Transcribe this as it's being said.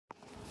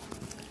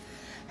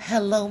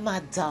Hello,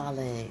 my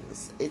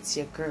darlings. It's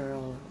your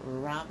girl,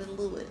 Robin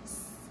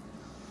Lewis,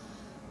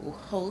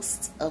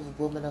 host of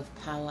Woman of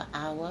Power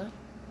Hour.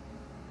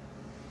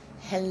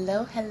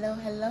 Hello, hello,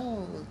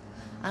 hello.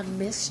 I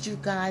missed you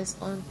guys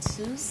on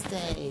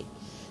Tuesday.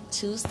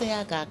 Tuesday,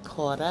 I got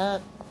caught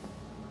up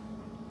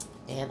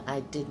and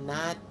I did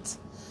not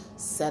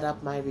set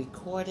up my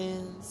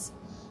recordings,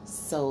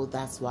 so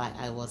that's why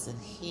I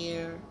wasn't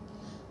here.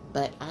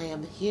 But I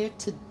am here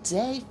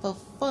today for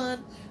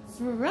Fun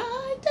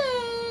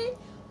Friday.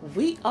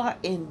 We are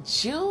in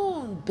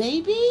June,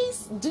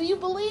 babies. Do you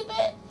believe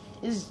it?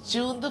 It's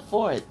June the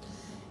 4th.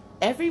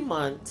 Every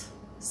month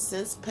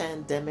since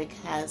pandemic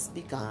has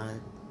begun,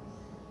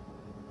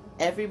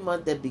 every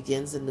month that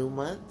begins a new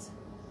month,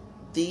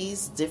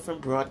 these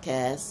different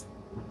broadcasts,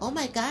 oh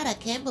my God, I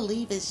can't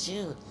believe it's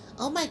June.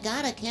 Oh my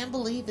God, I can't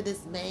believe it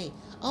is May.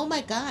 Oh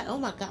my God, oh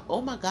my God,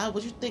 oh my God,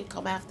 what you think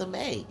come after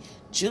May?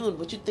 June,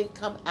 what you think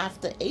come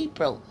after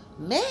April?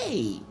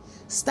 May.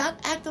 Stop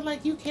acting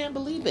like you can't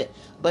believe it.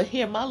 But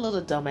here, my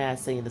little dumbass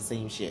saying the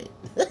same shit.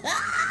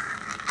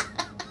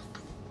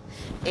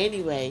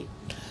 Anyway,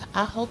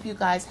 I hope you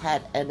guys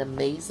had an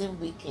amazing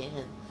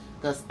weekend,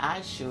 because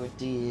I sure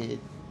did.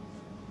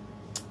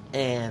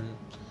 And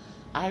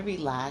I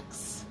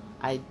relaxed.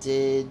 I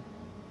did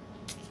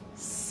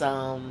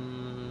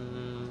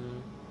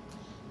some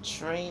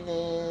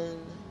training,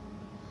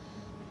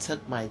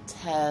 took my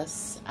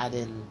tests. I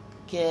didn't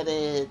get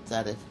it.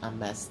 I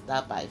messed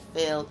up. I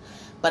failed.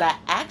 But I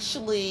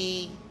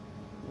actually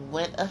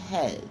went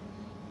ahead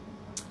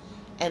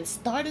and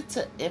started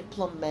to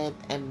implement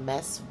and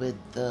mess with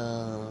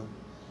the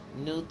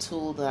new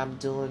tool that I'm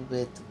doing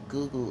with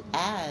Google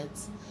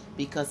Ads,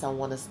 because I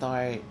want to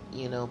start,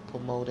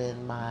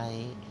 promoting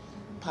my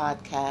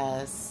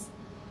podcasts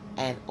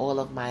and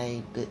all of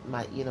my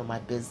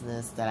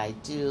business that I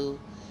do,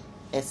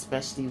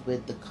 especially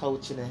with the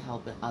coaching and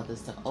helping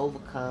others to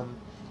overcome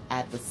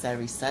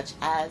adversaries such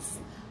as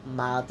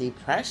mild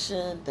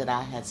depression that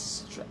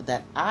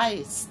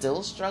I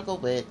still struggle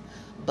with,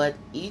 but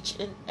each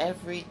and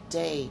every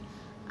day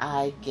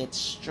I get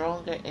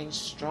stronger and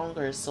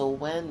stronger. So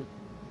when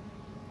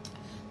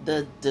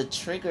the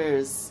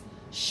triggers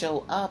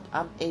show up,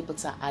 I'm able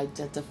to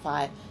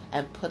identify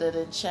and put it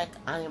in check.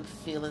 I am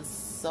feeling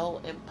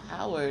so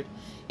empowered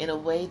in a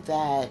way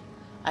that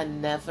I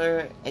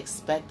never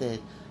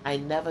expected. I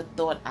never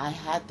thought I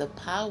had the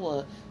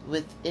power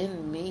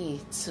within me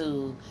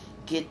to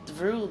get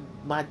through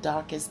my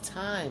darkest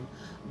time.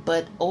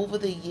 But over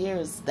the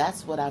years,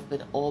 that's what I've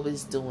been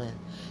always doing.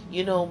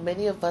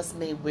 Many of us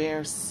may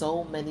wear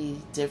so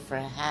many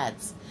different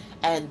hats,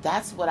 and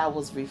that's what I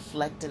was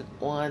reflecting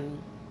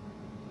on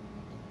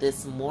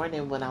this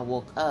morning when I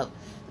woke up,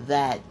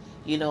 that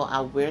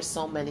I wear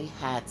so many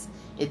hats.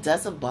 It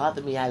doesn't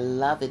bother me. I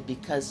love it,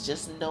 because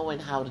just knowing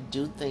how to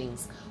do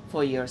things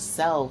for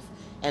yourself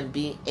and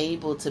being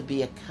able to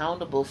be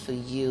accountable for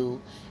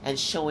you and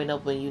showing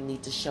up when you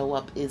need to show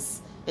up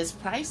is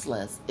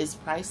priceless. It's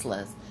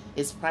priceless.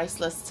 It's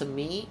priceless to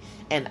me,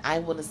 and I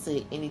wouldn't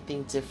say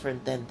anything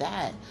different than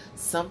that.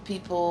 Some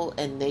people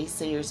and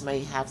naysayers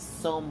may have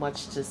so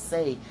much to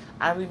say.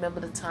 I remember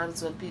the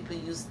times when people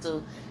used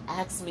to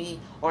ask me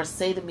or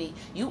say to me,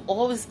 "You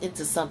always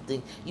into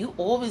something. You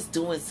always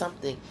doing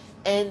something."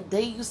 And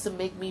they used to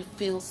make me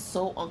feel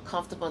so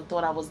uncomfortable and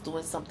thought I was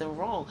doing something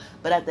wrong.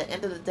 But at the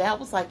end of the day, I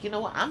was like, you know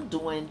what? I'm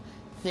doing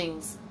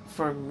things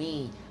for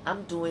me.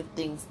 I'm doing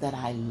things that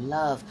I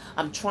love.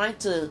 I'm trying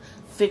to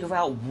figure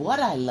out what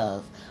I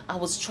love. I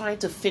was trying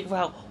to figure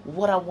out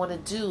what I want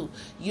to do.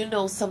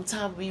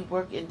 Sometimes we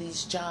work in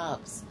these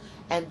jobs,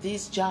 and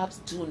these jobs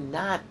do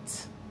not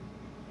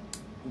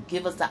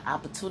give us the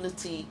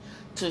opportunity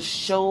to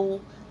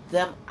show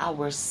them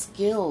our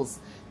skills.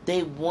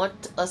 They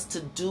want us to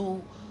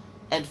do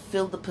and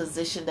fill the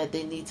position that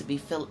they need to be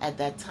filled at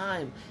that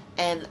time.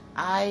 And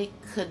I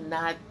could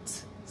not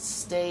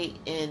stay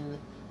in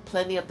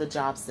plenty of the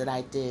jobs that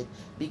I did,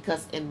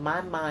 because in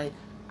my mind,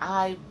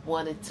 I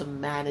wanted to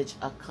manage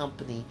a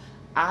company.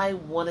 I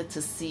wanted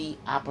to see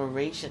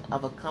operation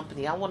of a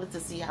company. I wanted to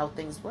see how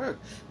things work,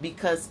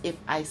 because if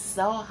I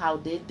saw how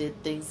they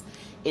did things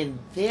in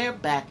their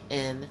back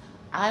end,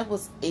 I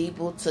was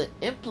able to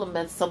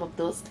implement some of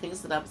those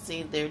things that I'm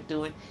seeing they're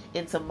doing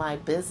into my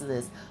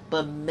business.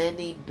 But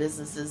many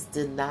businesses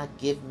did not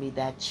give me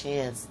that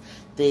chance.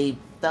 They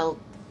felt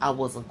I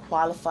wasn't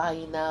qualified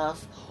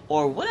enough,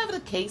 or whatever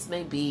the case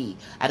may be.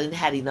 I didn't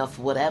have enough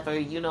whatever.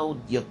 Your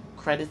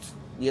credit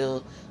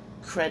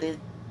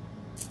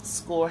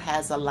score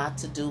has a lot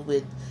to do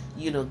with,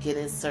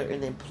 getting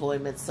certain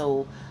employment.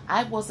 So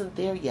I wasn't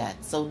there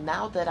yet. So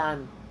now that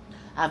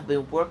I've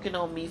been working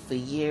on me for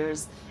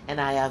years,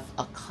 and I have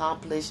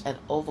accomplished and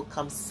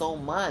overcome so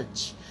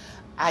much,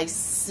 I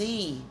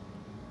see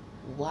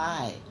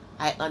why.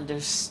 I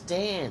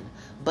understand.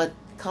 But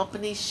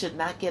companies should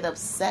not get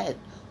upset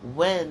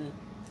when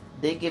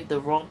they give the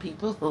wrong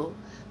people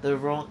the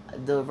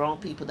wrong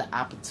people the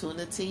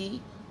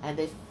opportunity, and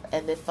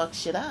they fuck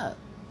shit up.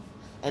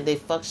 and they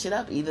fuck shit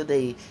up. Either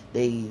they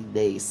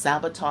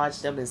sabotage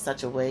them in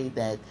such a way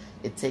that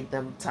it take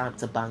them time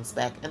to bounce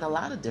back, and a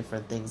lot of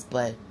different things.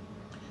 But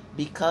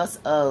because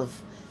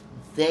of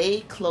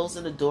they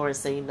closing the door and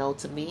saying no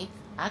to me,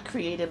 I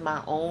created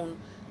my own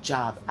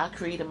job. I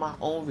created my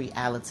own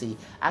reality.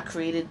 I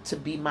created to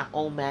be my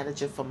own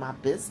manager for my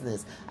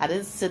business. I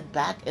didn't sit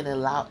back and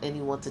allow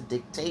anyone to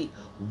dictate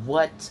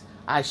what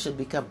I should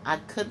become. I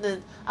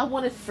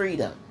wanted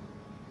freedom.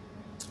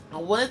 I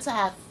wanted to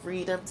have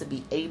freedom to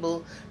be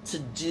able to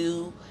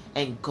do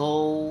and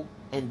go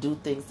and do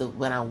things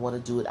when I want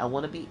to do it. I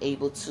want to be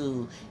able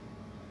to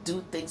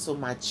do things with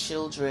my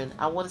children.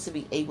 I wanted to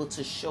be able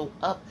to show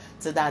up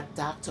to that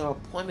doctor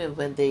appointment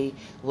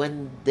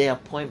when their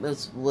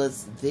appointment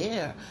was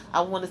there.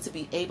 I wanted to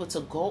be able to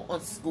go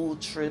on school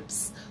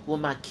trips with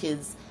my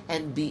kids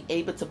and be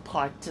able to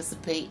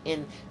participate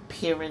in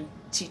parent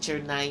teacher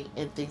night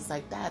and things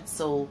like that.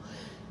 So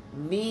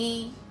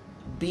me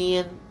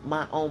being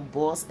my own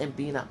boss and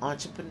being an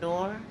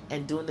entrepreneur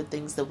and doing the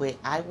things the way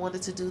I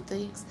wanted to do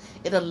things,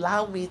 it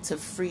allowed me to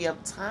free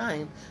up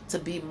time to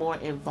be more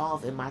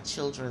involved in my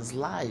children's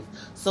life.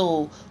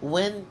 So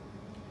when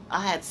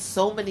I had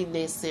so many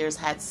naysayers,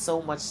 had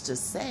so much to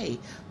say,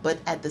 but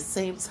at the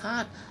same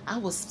time, I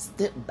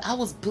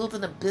was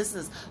building a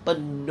business, but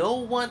no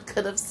one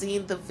could have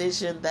seen the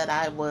vision that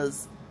I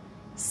was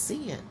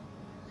seeing.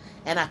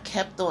 And I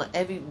kept on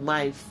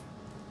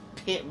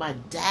my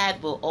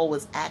dad will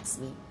always ask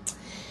me,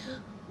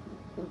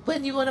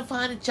 when you want to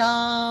find a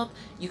job,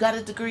 you got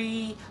a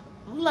degree.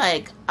 I'm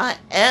like, I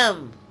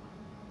am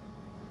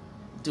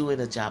doing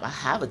a job. I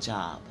have a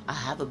job. I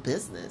have a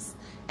business.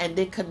 And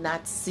they could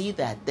not see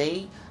that.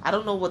 I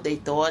don't know what they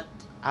thought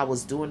I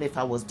was doing, if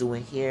I was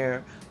doing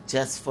hair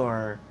just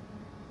for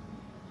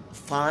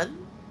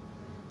fun.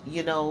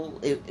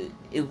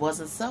 It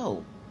wasn't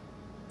so.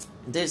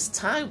 There's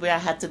time where I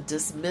had to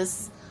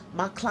dismiss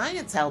my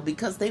clientele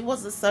because they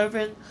wasn't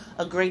serving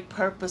a great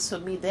purpose for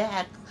me. They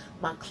had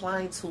my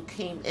clients who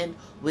came in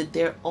with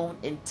their own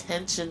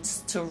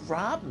intentions to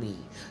rob me,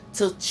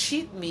 to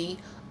cheat me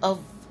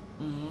of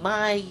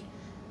my,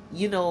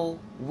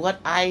 what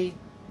I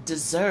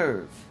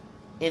deserve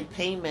in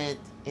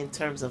payment in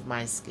terms of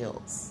my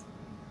skills.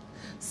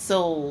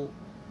 So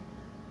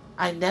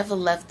I never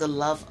left the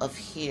love of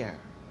hair.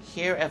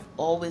 Hair have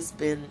always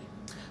been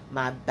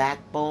my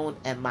backbone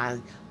and my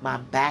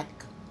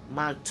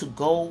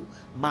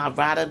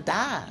ride or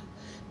die,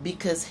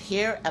 because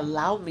hair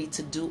allowed me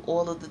to do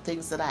all of the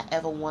things that I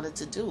ever wanted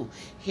to do.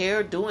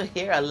 Doing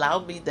hair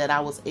allowed me that I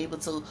was able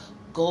to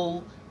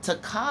go to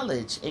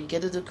college and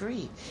get a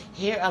degree.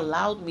 Hair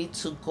allowed me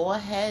to go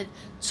ahead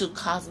to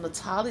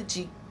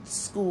cosmetology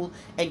school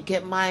and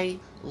get my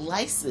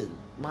license,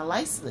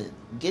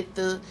 get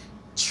the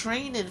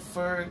training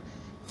for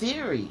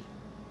theory.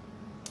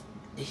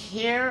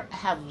 Hair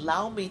have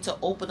allowed me to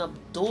open up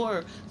a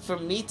door for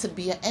me to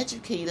be an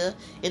educator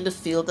in the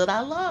field that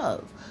I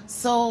love.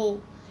 So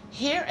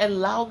hair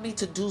allowed me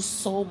to do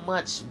so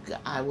much.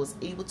 I was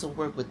able to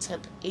work with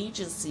temp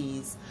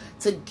agencies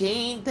to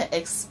gain the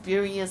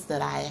experience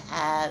that I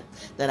had,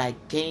 that I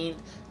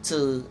gained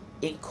to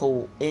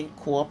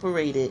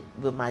incorporate it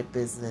with my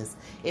business.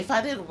 If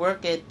I didn't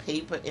work at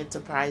Paper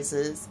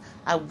Enterprises,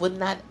 I would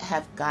not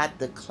have got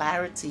the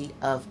clarity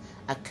of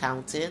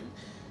accounting.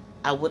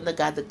 I wouldn't have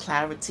got the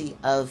clarity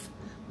of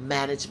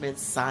management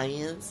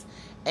science.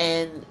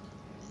 And,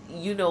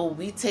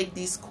 we take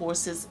these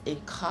courses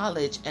in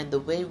college, and the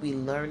way we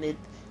learn it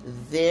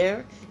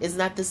there is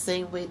not the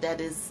same way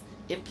that is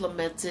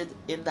implemented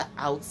in the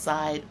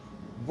outside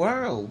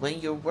world when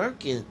you're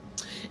working.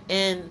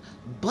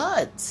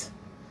 But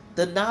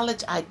the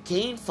knowledge I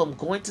gained from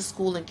going to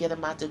school and getting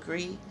my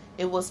degree,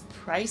 it was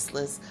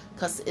priceless,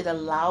 because it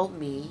allowed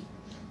me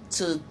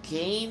to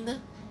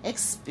gain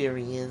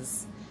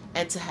experience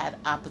and to have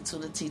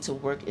opportunity to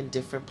work in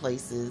different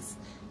places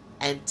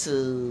and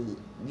to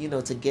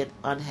get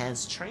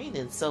enhanced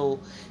training.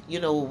 So,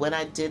 when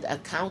I did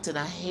accounting,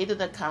 I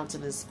hated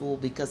accounting in school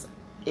because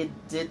it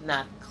did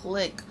not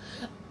click.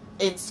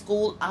 In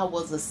school, I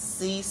was a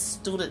C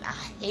student. I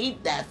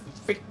hate that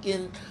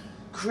freaking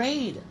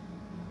grade.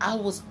 I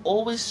was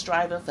always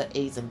striving for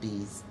A's and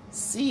B's.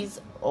 C's,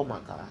 oh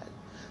my God.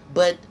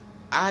 But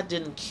I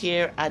didn't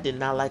care. I did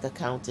not like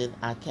accounting.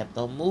 I kept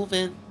on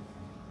moving.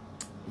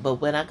 But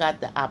when I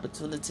got the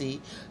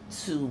opportunity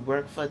to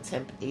work for a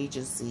temp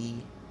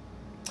agency,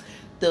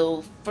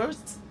 the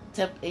first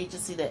temp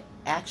agency that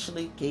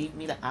actually gave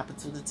me the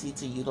opportunity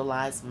to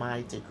utilize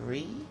my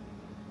degree,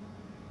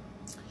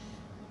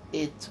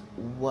 it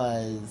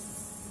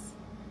was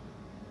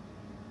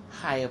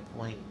Higher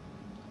Point.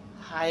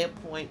 Higher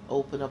Point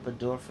opened up a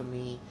door for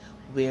me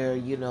where,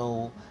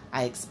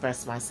 I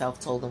expressed myself,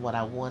 told them what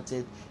I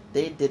wanted.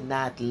 They did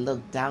not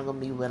look down on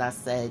me when I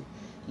said,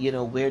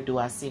 where do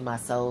I see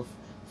myself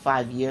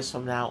 5 years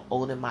from now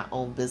owning my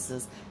own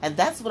business. And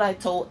that's what I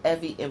told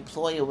every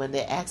employer when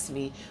they asked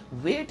me,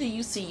 where do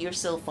you see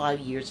yourself 5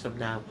 years from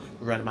now?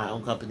 Running my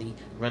own company,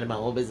 running my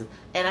own business.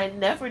 And I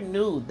never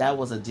knew that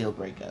was a deal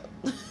breaker.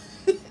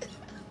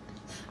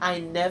 I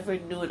never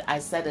knew it. I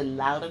said it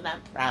loud and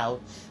I'm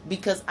proud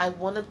because I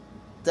wanted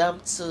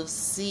them to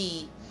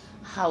see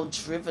how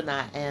driven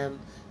I am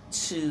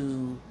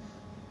to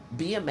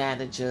be a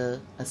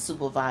manager, a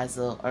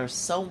supervisor, or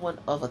someone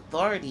of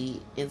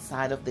authority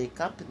inside of their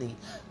company.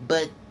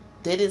 But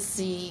they didn't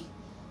see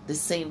the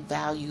same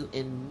value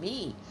in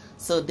me.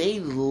 So they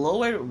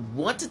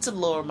wanted to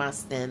lower my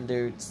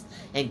standards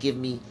and give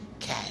me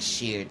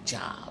cashier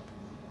job.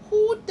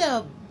 Who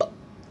the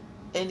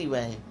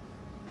anyway,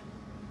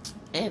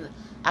 and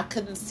I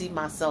couldn't see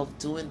myself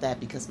doing that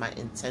because my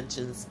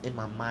intentions in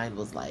my mind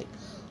was like,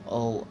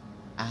 oh,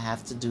 I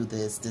have to do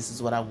this. This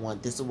is what I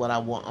want. This is what I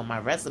want on my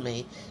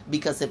resume.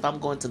 Because if I'm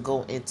going to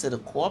go into the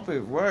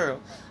corporate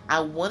world, I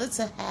wanted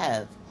to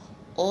have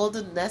all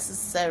the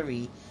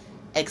necessary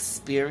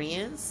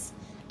experience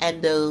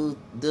and the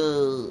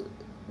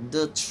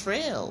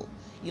trail.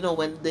 You know,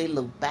 when they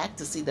look back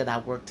to see that I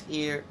worked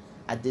here,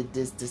 I did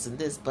this, this, and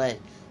this. But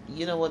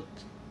you know what?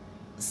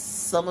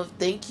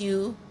 Thank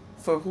you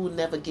for who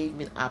never gave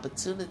me an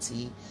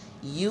opportunity.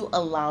 You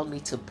allowed me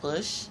to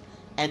push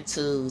and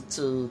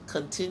to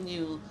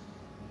continue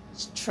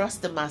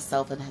trusting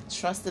myself and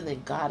trusting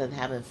in God and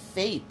having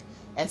faith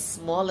as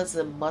small as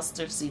a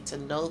mustard seed to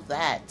know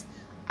that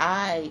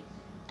I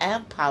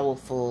am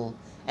powerful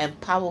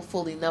and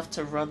powerful enough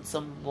to run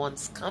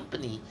someone's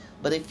company.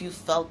 But if you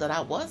felt that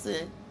I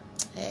wasn't,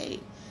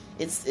 hey,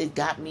 it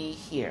got me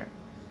here.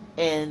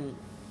 And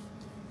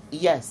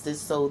yes,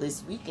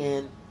 this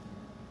weekend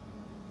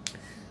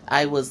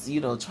I was,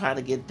 trying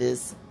to get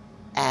this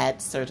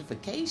ad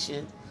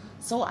certification.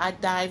 So I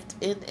dived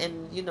in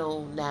and,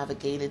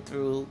 navigated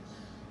through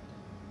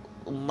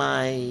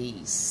my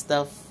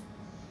stuff,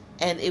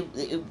 and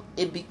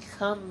it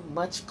become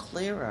much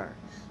clearer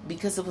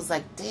because it was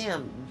like,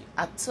 damn,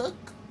 I took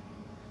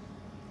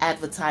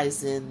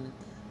advertising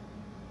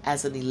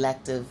as an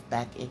elective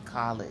back in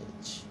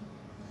college.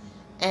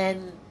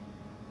 And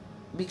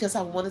because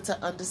I wanted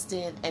to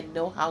understand and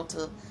know how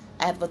to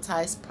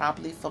advertise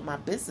properly for my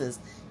business.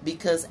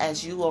 Because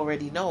as you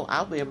already know,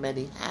 I wear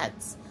many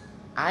hats.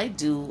 I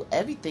do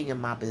everything in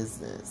my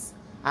business.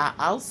 I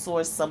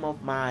outsource some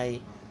of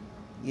my,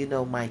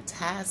 my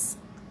tasks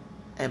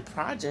and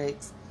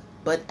projects.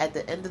 But at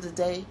the end of the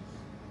day,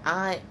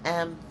 I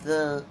am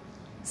the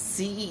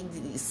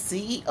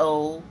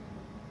CEO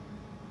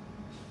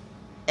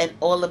and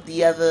all of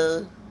the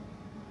other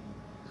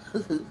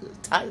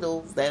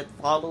titles that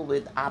follow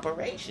with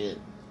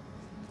operation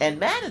and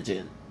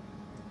managing.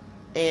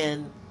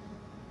 And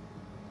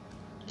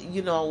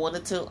I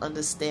wanted to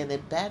understand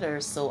it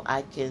better so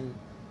I can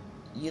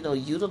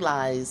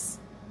utilize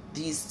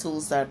these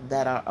tools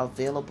that are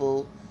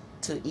available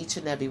to each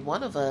and every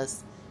one of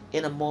us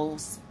in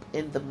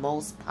the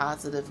most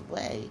positive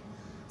way.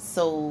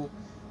 So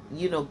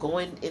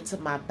going into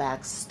my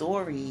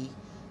backstory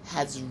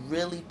has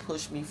really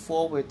pushed me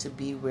forward to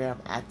be where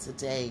I'm at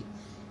today.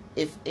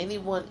 If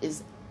anyone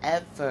is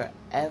ever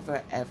have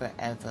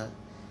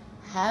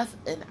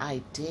an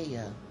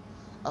idea,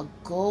 a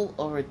goal,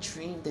 or a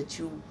dream that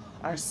you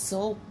are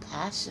so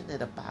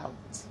passionate about,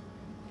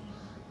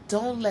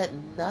 don't let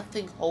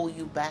nothing hold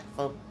you back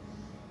from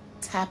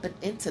tapping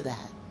into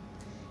that.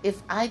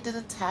 If I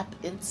didn't tap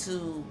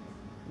into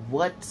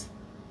what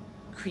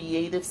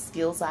creative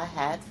skills I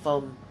had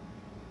from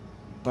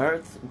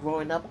birth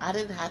growing up,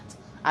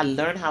 I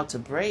learned how to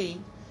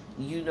braid,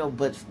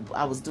 but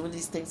I was doing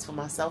these things for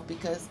myself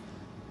because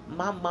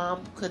my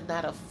mom could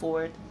not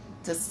afford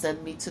to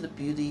send me to the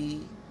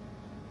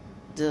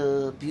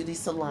beauty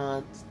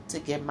salon to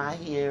get my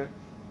hair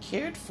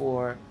cared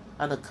for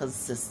on a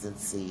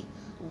consistency.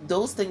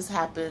 Those things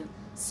happen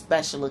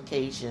special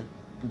occasion,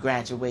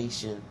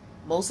 graduation.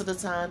 Most of the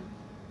time,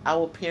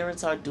 our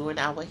parents are doing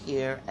our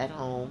hair at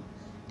home,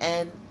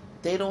 and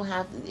they don't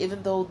have,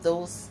 even though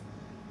those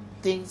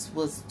things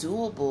was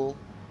doable,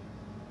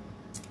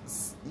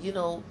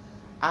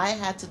 I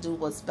had to do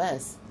what's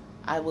best.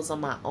 I was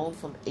on my own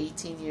from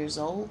 18 years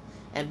old,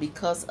 and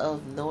because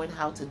of knowing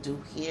how to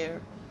do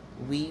hair,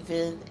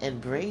 weaving,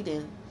 and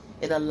braiding,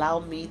 it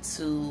allowed me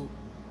to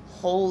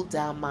hold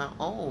down my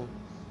own.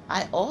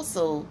 I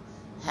also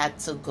had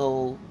to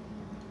go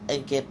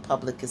and get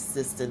public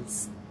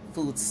assistance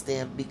food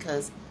stamp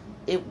because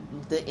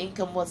the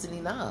income wasn't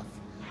enough.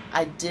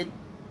 I did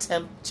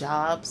temp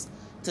jobs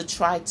to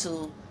try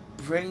to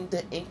bring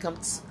the income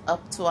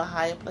up to a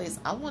higher place.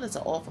 I wanted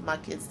to offer my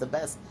kids the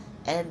best,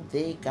 and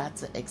they got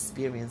to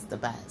experience the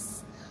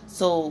best.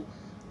 So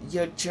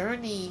your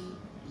journey,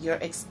 your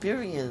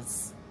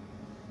experience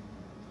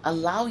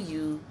allow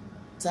you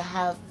to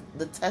have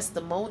the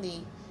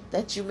testimony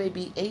that you may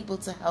be able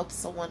to help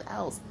someone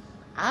else.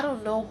 I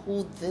don't know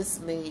who this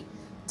may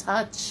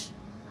touch.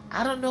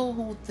 I don't know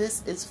who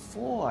this is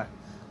for,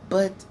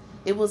 but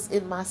it was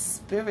in my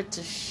spirit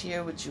to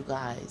share with you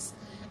guys.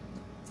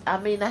 I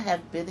may not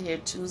have been here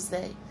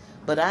Tuesday,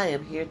 but I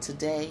am here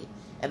today,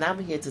 and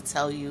I'm here to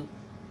tell you,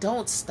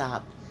 don't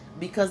stop,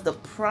 because the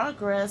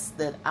progress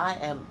that I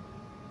am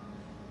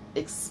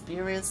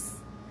experiencing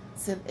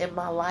in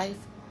my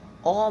life,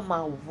 all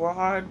my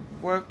hard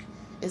work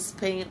is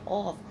paying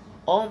off.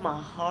 All my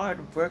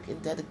hard work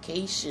and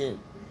dedication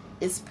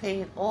is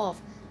paying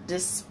off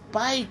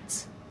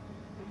despite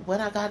when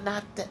I got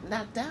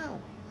knocked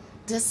down.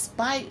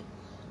 Despite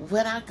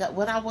when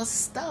I was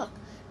stuck.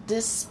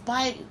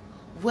 Despite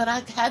when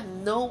I had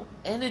no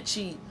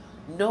energy,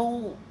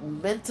 no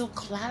mental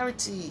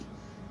clarity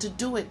to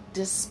do it.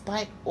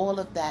 Despite all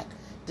of that.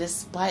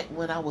 Despite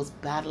when I was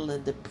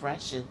battling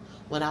depression,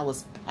 when I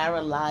was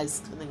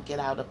paralyzed, couldn't get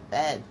out of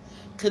bed,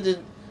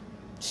 couldn't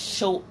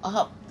show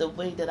up the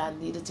way that I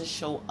needed to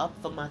show up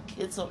for my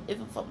kids or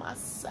even for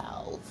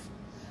myself.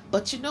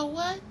 But you know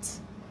what?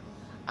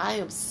 I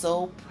am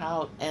so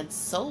proud and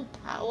so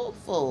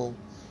powerful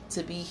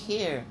to be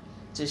here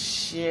to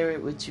share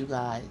it with you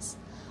guys.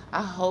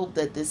 I hope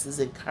that this is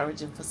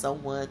encouraging for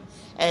someone.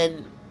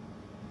 And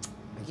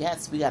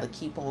yes, we got to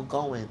keep on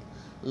going.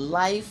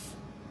 Life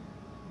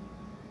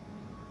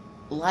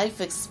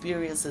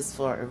experiences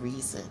for a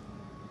reason.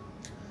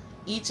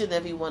 Each and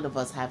every one of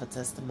us have a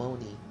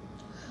testimony.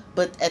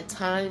 But at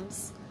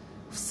times,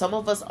 some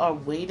of us are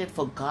waiting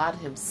for God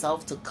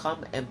himself to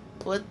come and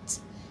put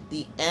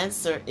the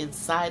answer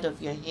inside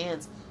of your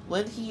hands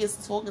when he is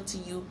talking to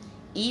you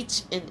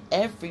each and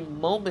every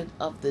moment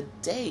of the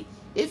day.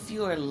 If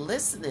you are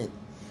listening,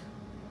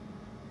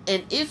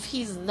 and if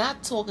he's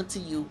not talking to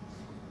you,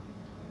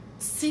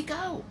 seek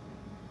out.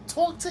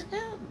 Talk to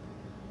him.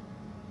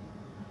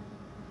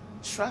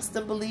 Trust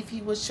and believe he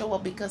will show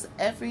up, because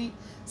every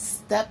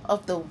step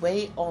of the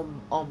way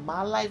on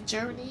my life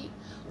journey,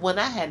 when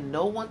I had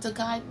no one to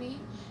guide me,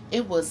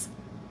 it was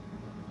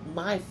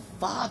my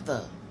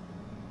Father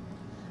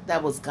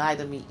that was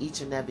guiding me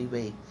each and every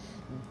way.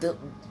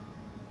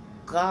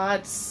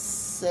 God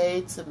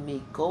said to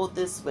me, go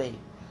this way,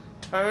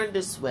 turn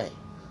this way,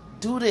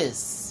 do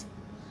this.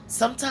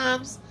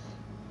 Sometimes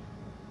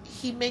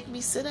he make me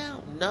sit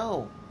down.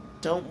 No,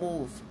 don't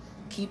move.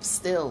 Keep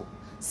still.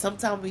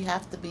 Sometimes we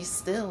have to be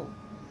still.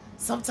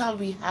 Sometimes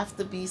we have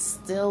to be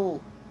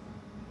still.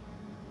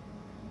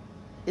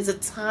 It's a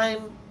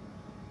time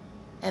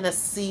and a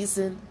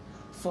season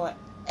for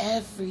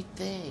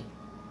everything.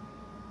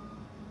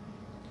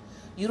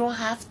 You don't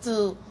have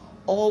to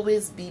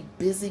always be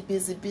busy,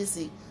 busy,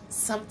 busy.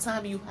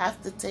 Sometimes you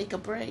have to take a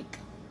break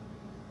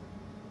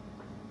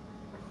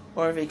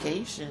or a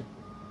vacation.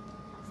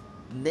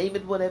 Name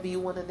it whatever you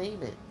want to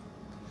name it.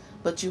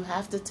 But you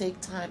have to take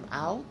time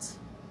out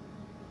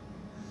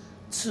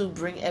to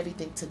bring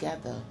everything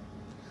together.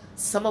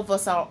 Some of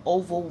us are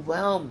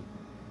overwhelmed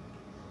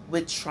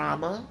with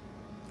trauma,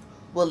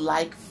 with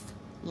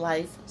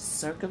life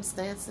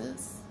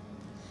circumstances,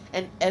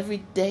 and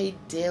everyday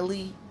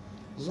daily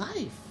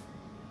life.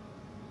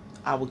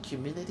 Our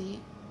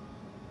community,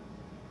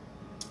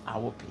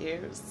 our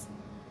peers,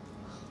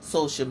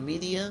 social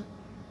media,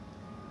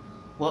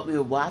 what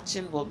we're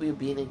watching, what we're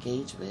being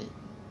engaged with.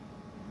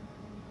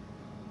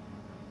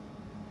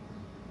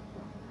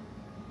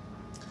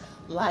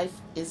 Life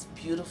is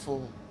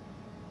beautiful.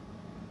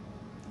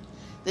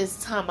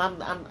 This time I'm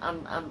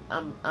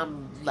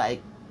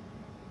like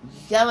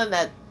yelling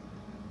at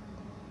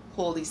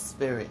Holy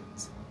Spirit,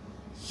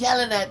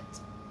 yelling at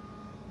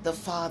the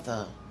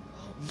Father.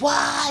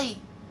 Why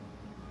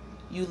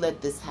you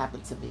let this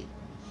happen to me?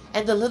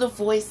 And the little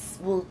voice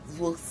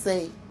will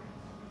say,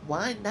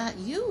 why not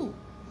you?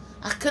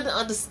 I couldn't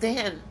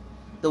understand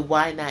the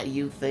why not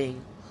you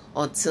thing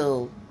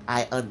until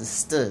I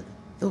understood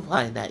the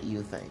why not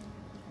you thing.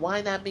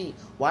 Why not me?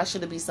 Why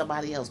should it be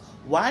somebody else?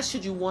 Why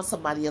should you want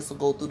somebody else to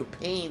go through the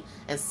pain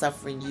and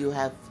suffering you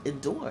have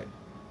endured?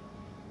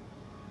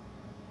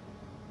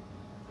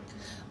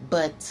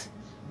 But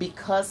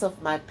because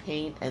of my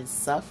pain and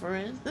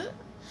suffering,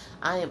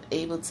 I am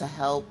able to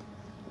help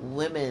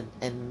women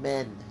and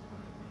men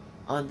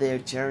on their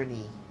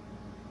journey.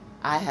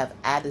 I have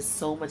added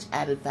so much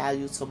added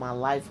value to my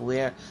life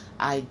where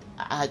I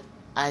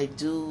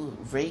do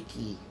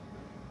Reiki,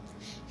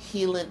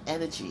 healing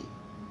energy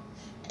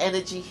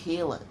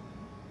healing.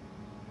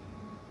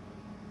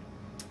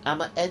 I'm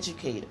an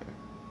educator.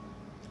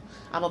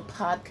 I'm a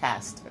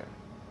podcaster.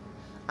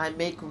 I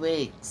make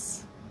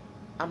wigs.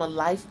 I'm a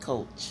life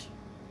coach.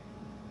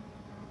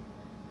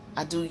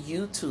 I do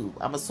YouTube.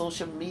 I'm a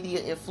social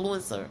media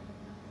influencer.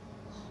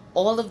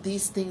 All of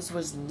these things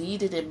was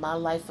needed in my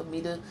life for me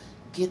to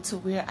get to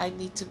where I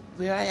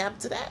am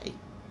today.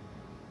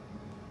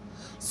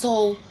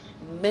 So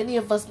many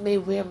of us may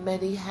wear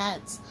many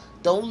hats.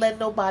 Don't let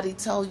nobody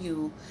tell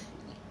you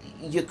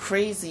you're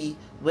crazy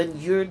when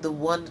you're the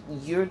one,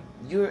 you're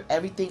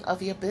everything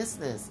of your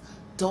business.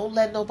 Don't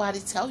let nobody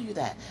tell you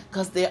that,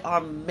 because there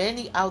are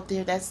many out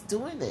there that's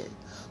doing it.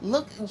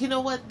 Look, you know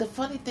what? The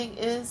funny thing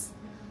is,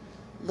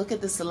 look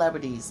at the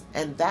celebrities,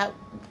 and that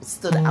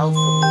stood out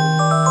for me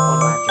on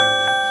my journey.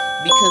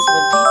 Because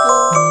when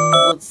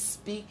people would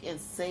speak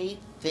and say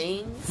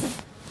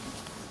things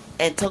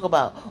and talk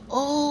about,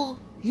 oh,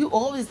 you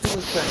always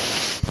doing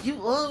something,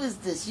 you always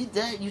this, you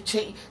that, you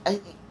change,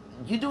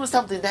 you doing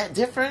something that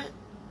different.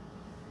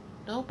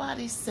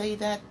 Nobody say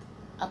that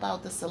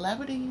about the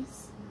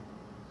celebrities.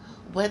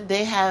 when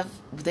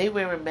they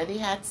wearing many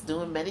hats,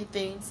 doing many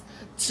things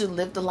to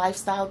live the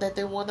lifestyle that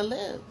they want to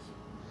live.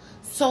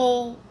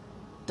 So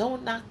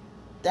don't knock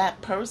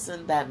that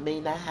person that may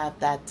not have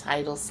that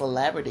title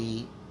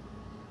celebrity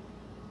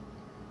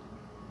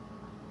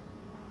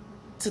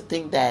to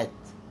think that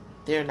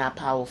they're not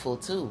powerful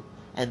too,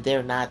 and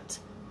they're not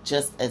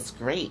just as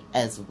great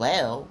as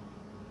well.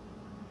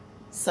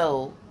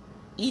 So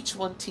each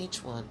one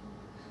teach one.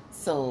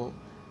 So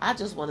I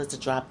just wanted to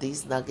drop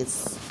these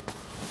nuggets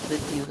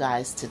with you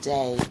guys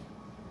today.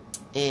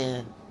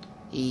 And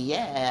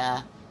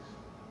yeah,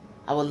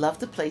 I would love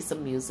to play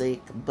some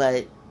music,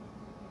 but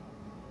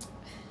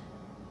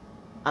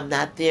I'm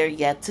not there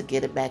yet to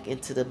get it back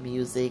into the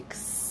music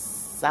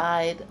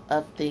side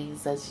of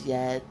things as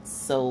yet.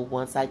 So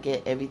once I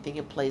get everything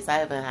in place,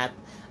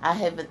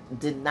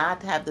 did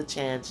not have the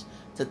chance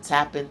to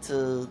tap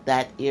into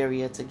that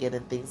area to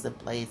getting things in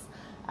place.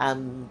 I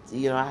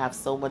have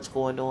so much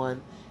going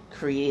on,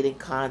 creating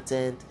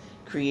content,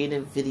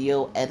 creating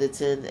video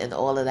editing and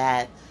all of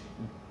that,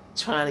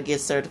 trying to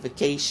get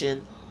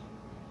certification,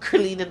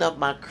 cleaning up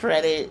my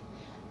credit,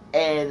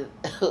 and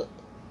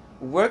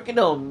working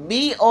on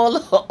me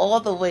all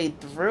the way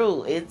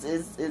through. It's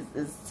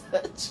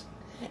such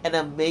an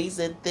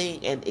amazing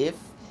thing. And if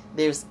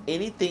there's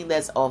anything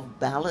that's off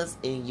balance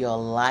in your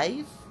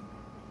life,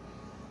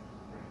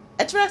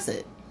 address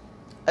it.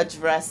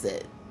 Address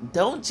it.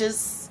 Don't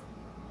just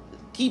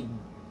keep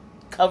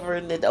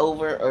covering it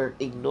over or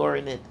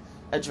ignoring it.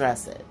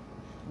 Address it.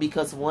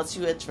 Because once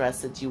you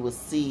address it, you will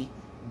see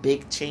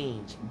big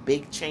change.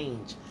 Big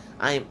change.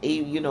 I am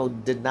able,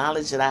 the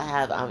knowledge that I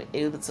have, I'm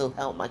able to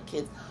help my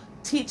kids.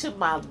 Teaching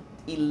my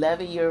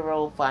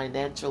 11-year-old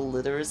financial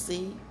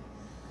literacy.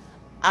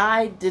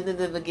 I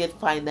didn't even get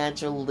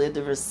financial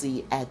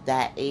literacy at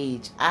that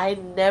age. I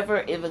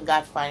never even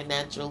got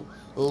financial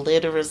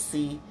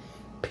literacy,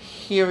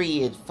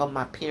 period, from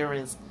my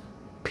parents,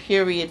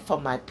 period,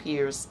 from my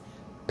peers,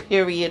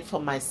 period,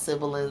 from my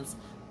siblings,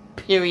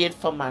 period,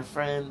 from my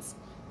friends.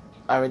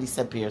 I already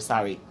said peers,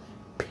 sorry.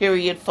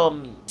 Period,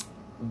 from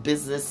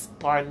business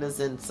partners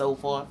and so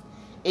forth.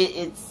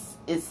 It's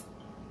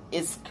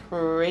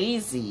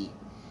crazy.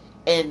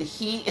 And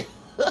he's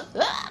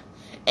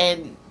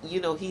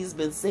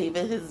been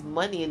saving his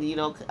money,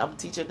 and I'm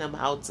teaching him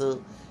how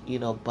to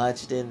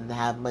budget and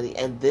have money.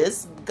 And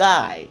this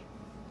guy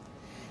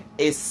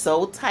is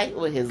so tight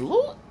with his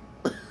Lord.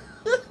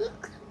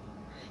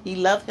 He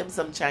loved him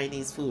some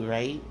Chinese food,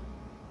 right?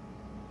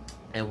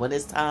 And when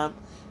it's time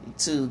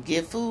to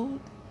give food,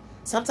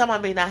 sometimes I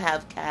may not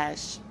have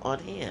cash on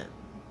hand.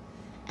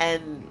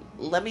 And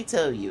let me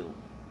tell you,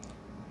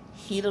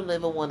 he don't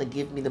even want to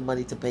give me the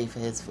money to pay for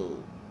his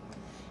food.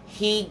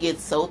 He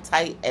gets so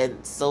tight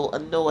and so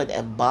annoyed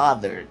and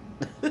bothered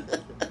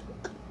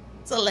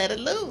to let it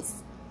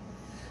loose.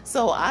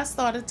 So I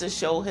started to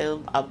show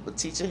him, I'm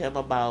teaching him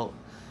about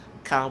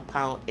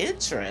compound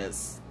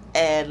interest.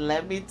 And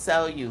let me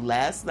tell you,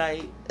 last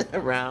night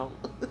around,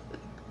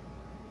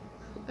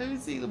 let me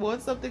see,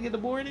 1 something in the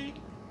morning,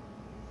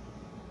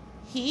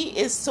 he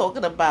is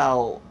talking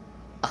about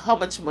how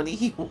much money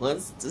he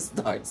wants to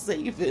start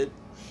saving.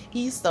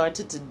 He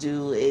started to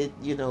do it,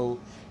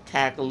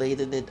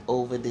 calculating it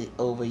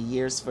over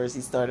years. First,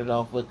 he started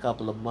off with a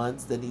couple of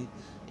months. Then he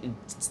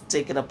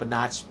take it up a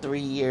notch, 3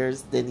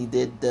 years. Then he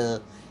did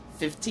the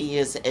 15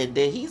 years, and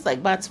then he's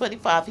like, by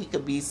 25, he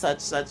could be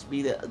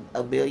be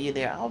a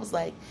millionaire. I was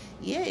like,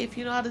 yeah, if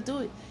you know how to do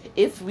it.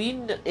 If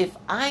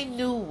I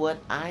knew what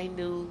I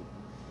knew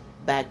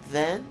back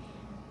then,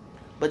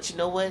 but you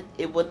know what?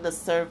 It wouldn't have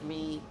served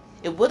me.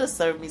 It would have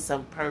served me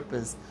some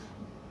purpose.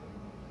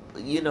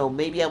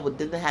 Maybe I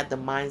didn't have the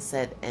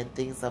mindset and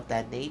things of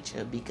that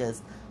nature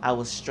because I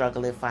was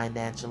struggling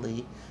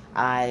financially.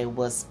 I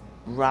was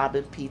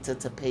robbing Peter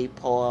to pay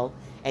Paul,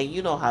 and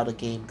you know how the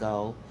game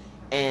go.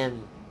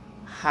 And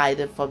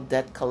hiding from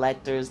debt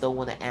collectors, don't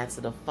want to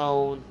answer the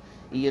phone,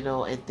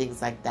 and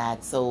things like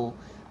that. So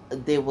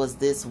there was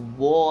this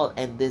wall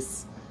and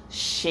this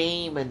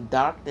shame and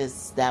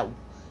darkness that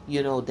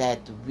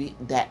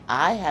that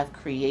I have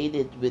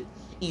created with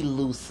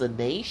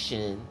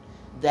hallucination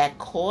that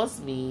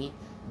caused me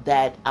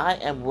that I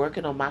am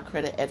working on my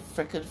credit at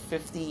freaking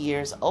 50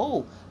 years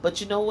old.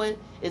 But you know what?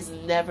 It's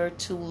never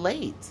too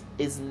late.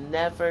 It's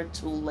never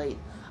too late.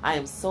 I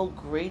am so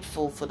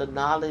grateful for the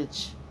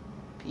knowledge,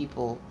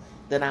 people,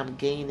 that I'm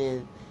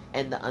gaining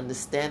and the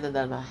understanding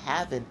that I'm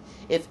having.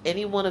 If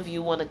any one of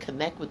you want to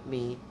connect with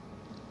me,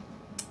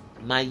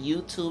 my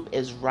YouTube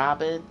is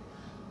Robin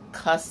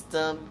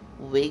Custom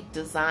Wig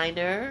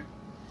Designer.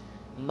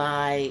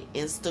 My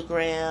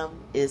Instagram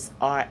is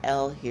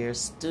RL Hair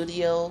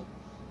Studio.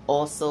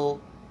 Also,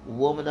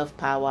 Woman of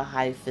Power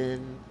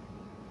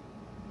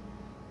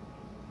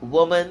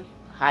Woman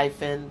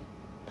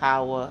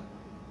Power.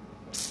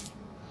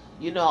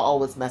 I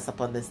always mess up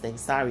on this thing.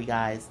 Sorry,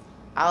 guys.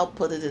 I'll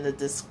put it in the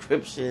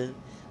description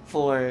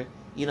for,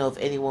 if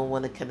anyone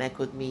want to connect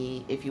with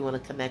me. If you want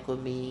to connect with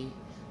me,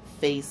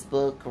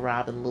 Facebook,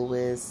 Robin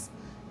Lewis.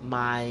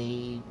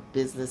 My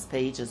business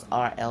page is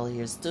RL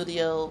Hair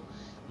Studio.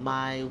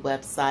 My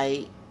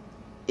website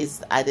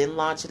I didn't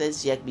launch it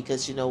as yet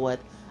because you know what?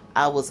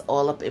 I was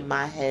all up in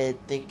my head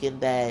thinking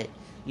that,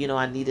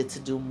 I needed to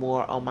do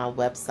more on my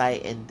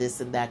website and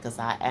this and that because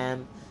I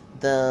am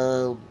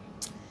the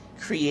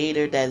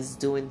creator that's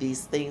doing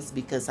these things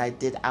because I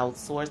did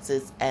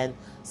outsources, and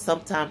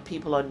sometimes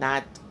people are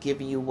not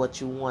giving you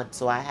what you want.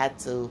 So I had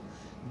to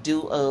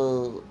do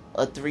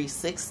a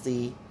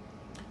 360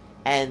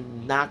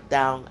 and knock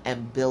down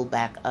and build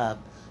back up.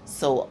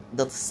 So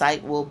the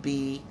site will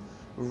be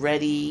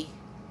ready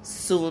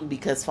soon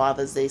because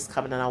Father's Day is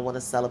coming and I want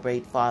to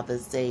celebrate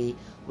Father's Day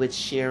with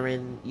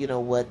sharing,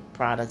 what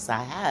products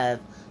I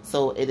have.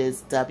 So it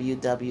is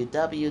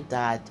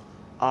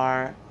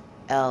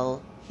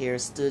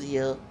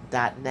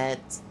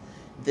www.rlhairstudio.net.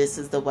 This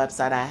is the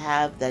website I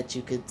have that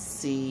you could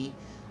see,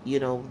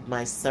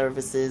 my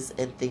services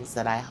and things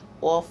that I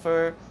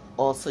offer.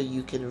 Also,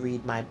 you can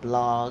read my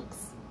blogs.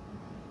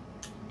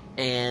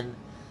 And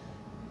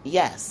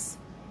yes,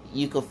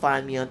 you can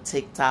find me on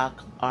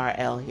TikTok,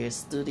 RL Hair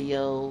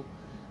Studio.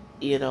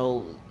 You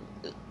know,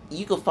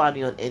 you can find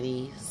me on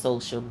any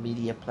social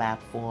media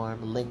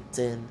platform,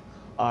 LinkedIn,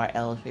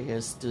 RL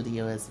Hair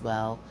Studio as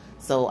well.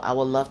 So I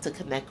would love to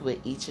connect with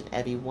each and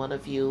every one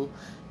of you.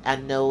 I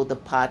know the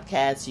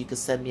podcast, you can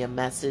send me a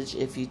message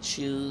if you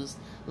choose.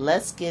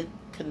 Let's get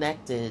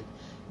connected.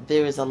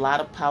 There is a lot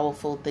of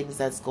powerful things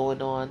that's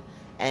going on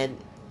and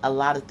a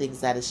lot of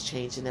things that is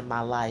changing in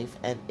my life.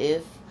 And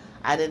if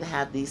I didn't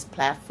have these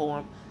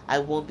platforms, I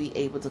won't be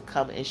able to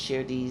come and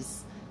share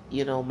these,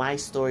 my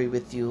story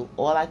with you.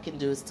 All I can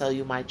do is tell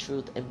you my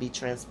truth and be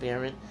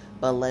transparent.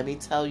 But let me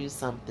tell you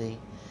something.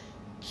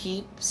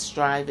 Keep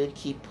striving,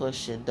 keep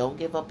pushing. Don't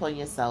give up on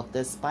yourself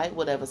despite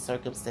whatever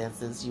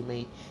circumstances you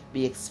may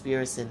be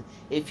experiencing.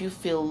 If you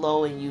feel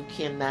low and you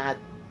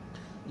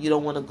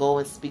don't want to go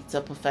and speak to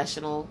a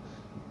professional,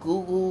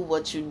 Google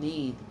what you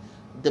need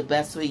the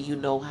best way you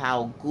know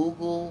how.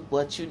 Google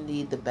what you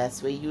need the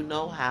best way you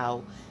know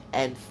how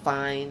and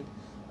find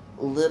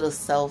little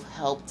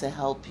self-help to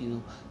help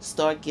you.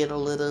 Start getting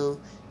little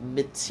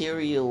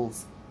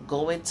materials.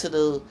 Go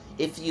into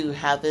if you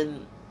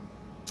having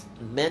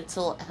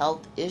mental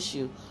health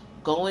issue,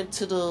 go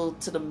into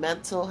the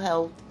mental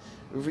health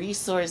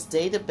resource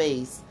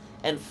database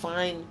and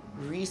find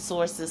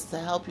resources to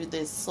help you.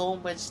 There's so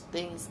much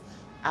things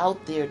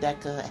out there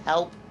that could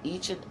help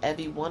each and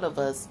every one of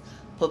us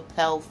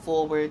propel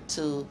forward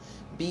to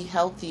be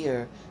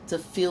healthier, to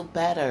feel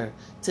better,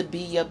 to be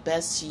your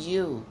best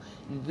you.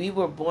 We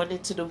were born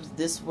into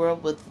this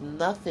world with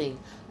nothing,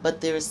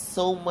 but there's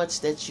so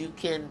much that you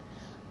can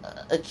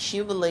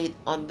accumulate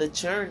on the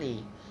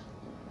journey.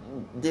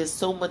 There's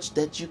so much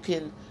that you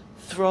can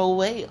throw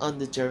away on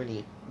the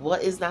journey.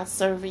 What is not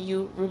serving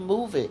you,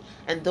 remove it.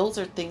 And those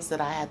are things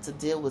that I had to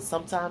deal with.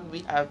 Sometimes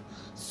we have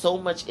so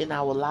much in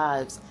our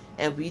lives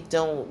and we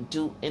don't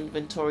do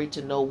inventory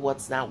to know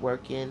what's not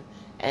working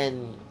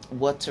and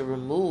what to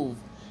remove,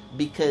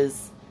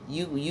 because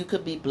you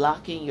could be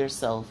blocking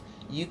yourself.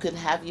 You could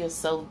have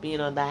yourself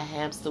being on that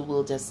hamster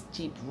wheel, just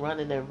keep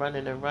running and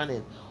running and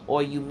running,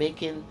 or you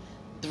making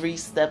 3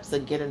 steps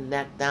and getting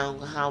knocked down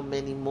how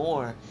many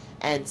more.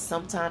 And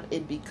sometimes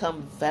it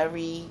becomes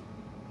very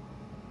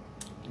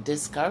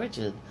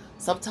discouraging.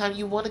 Sometimes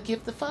you want to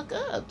give the fuck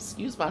up.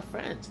 Excuse my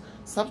French.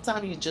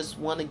 Sometimes you just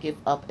want to give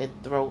up and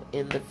throw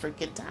in the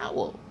freaking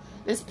towel.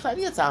 There's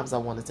plenty of times I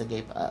wanted to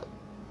give up.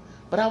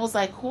 But I was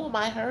like, who am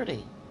I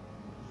hurting?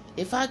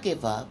 If I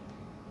give up,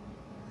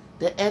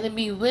 the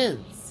enemy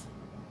wins.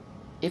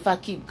 If I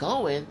keep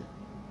going,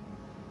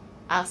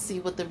 I'll see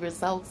what the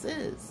results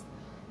is.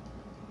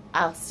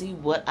 I'll see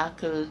what I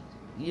could,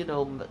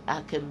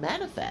 I can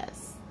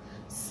manifest.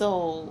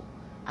 So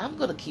I'm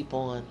going to keep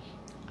on.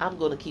 I'm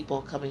going to keep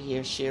on coming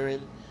here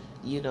sharing,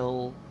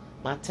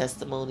 my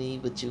testimony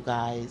with you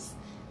guys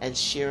and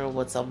sharing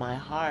what's on my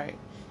heart.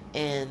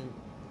 And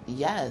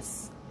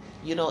yes,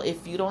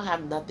 if you don't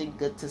have nothing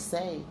good to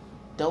say,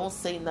 don't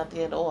say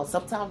nothing at all.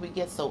 Sometimes we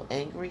get so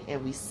angry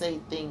and we say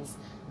things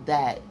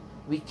that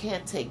we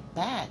can't take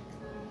back.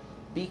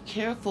 Be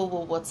careful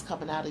with what's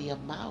coming out of your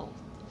mouth.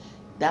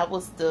 That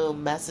was the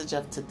message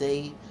of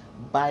today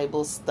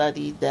Bible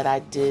study that I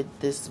did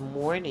this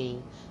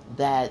morning.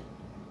 That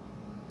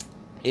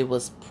it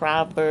was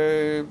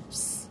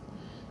Proverbs,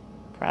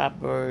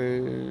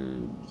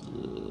 1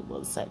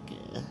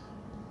 second.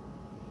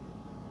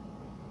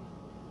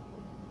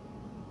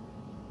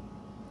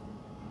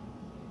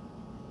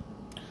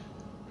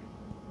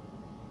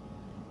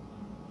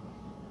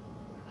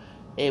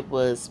 It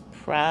was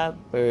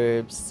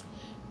Proverbs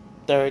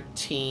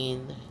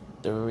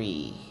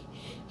 13:3.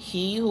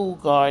 He who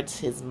guards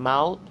his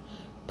mouth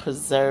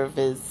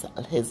preserves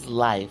his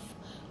life,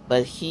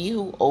 but he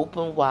who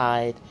open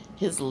wide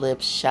his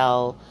lips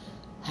shall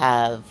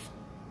have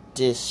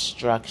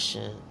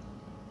destruction.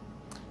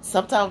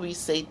 Sometimes we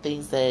say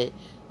things that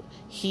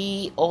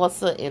he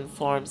also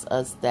informs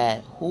us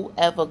that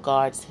whoever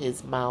guards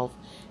his mouth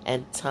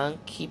and tongue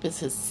keeps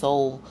his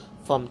soul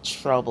from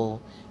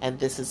trouble. And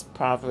this is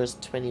Proverbs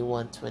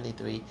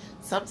 21:23.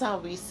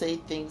 Sometimes we say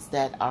things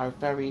that are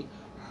very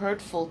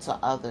hurtful to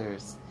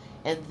others.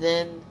 And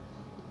then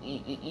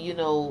you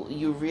know,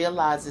 you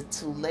realize it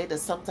too later.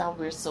 Sometimes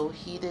we're so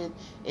heated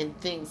in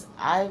things.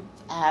 I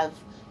have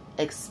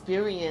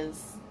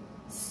experienced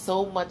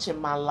so much in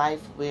my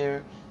life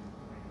where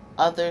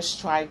others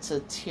try to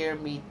tear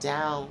me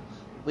down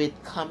with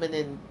coming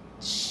and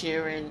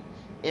sharing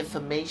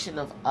information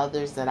of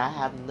others that I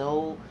have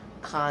no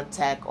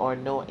contact or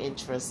no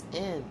interest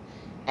in.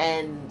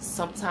 And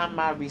sometimes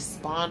my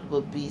response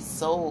would be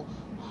so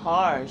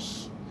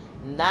harsh,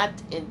 not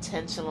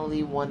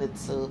intentionally wanted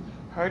to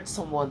hurt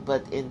someone,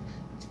 but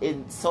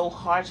in so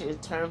harsh in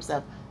terms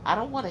of, I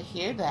don't want to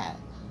hear that.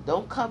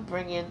 Don't come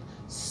bringing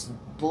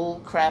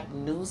bull crap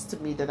news to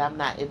me that I'm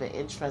not even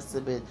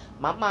interested in.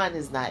 My mind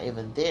is not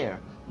even there.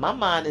 My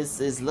mind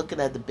is looking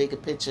at the bigger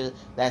picture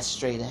that's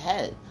straight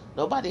ahead.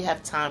 Nobody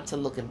have time to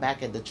looking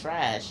back at the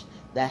trash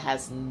that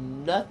has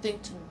nothing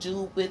to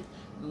do with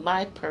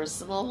my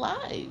personal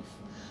life.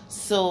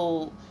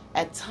 So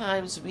at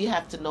times we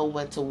have to know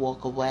when to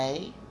walk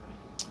away.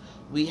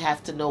 We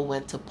have to know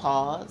when to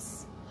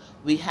pause.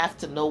 We have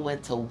to know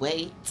when to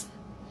wait.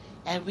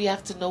 And we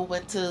have to know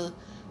when to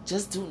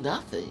just do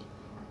nothing.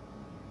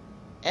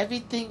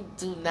 Everything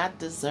do not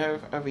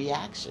deserve a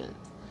reaction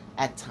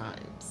at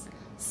times.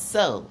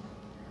 So,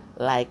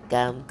 like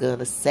I'm going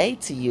to say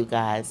to you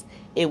guys,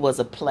 it was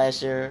a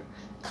pleasure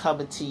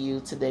coming to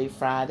you today,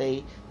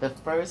 Friday, the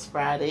first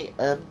Friday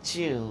of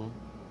June.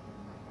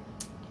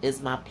 It's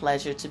my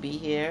pleasure to be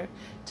here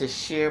to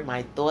share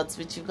my thoughts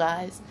with you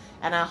guys.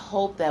 And I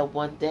hope that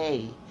one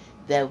day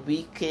that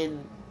we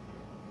can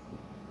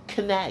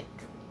connect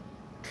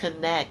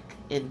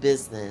in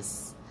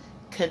business,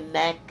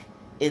 connect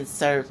in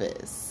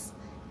service,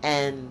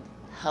 and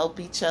help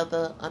each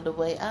other on the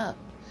way up.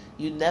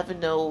 You never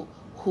know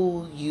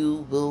who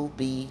you will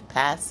be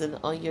passing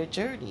on your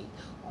journey,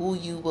 who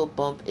you will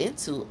bump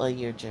into on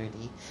your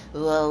journey.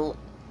 Well,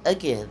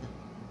 again,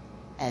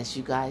 as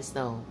you guys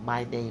know,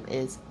 my name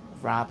is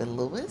Robin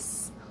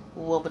Lewis,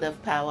 Woman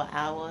of Power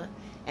Hour,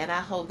 and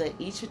I hope that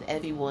each and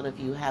every one of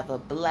you have a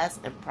blessed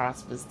and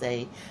prosperous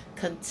day.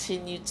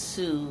 Continue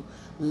to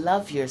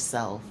love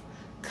yourself.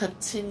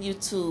 Continue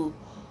to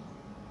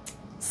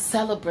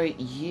celebrate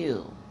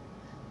you.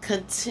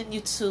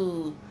 Continue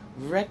to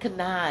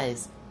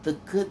recognize the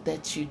good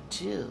that you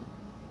do.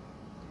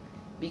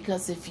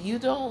 Because if you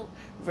don't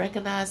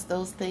recognize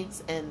those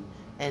things and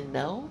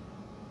know,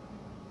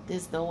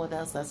 there's no one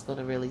else that's going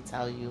to really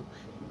tell you.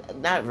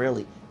 Not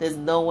really. There's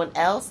no one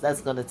else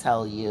that's going to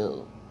tell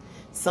you.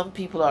 Some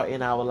people are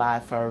in our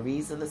life for a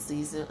reason, a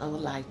season, or a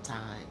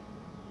lifetime.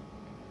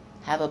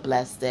 Have a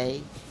blessed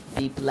day.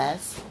 Be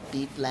blessed,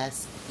 be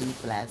blessed, be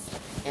blessed.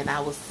 And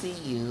I will see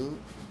you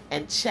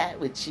and chat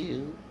with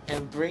you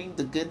and bring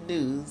the good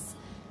news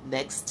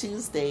next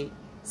Tuesday.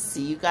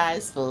 See you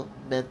guys for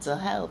mental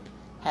health.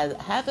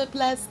 Have a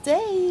blessed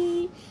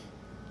day.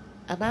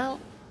 I'm out.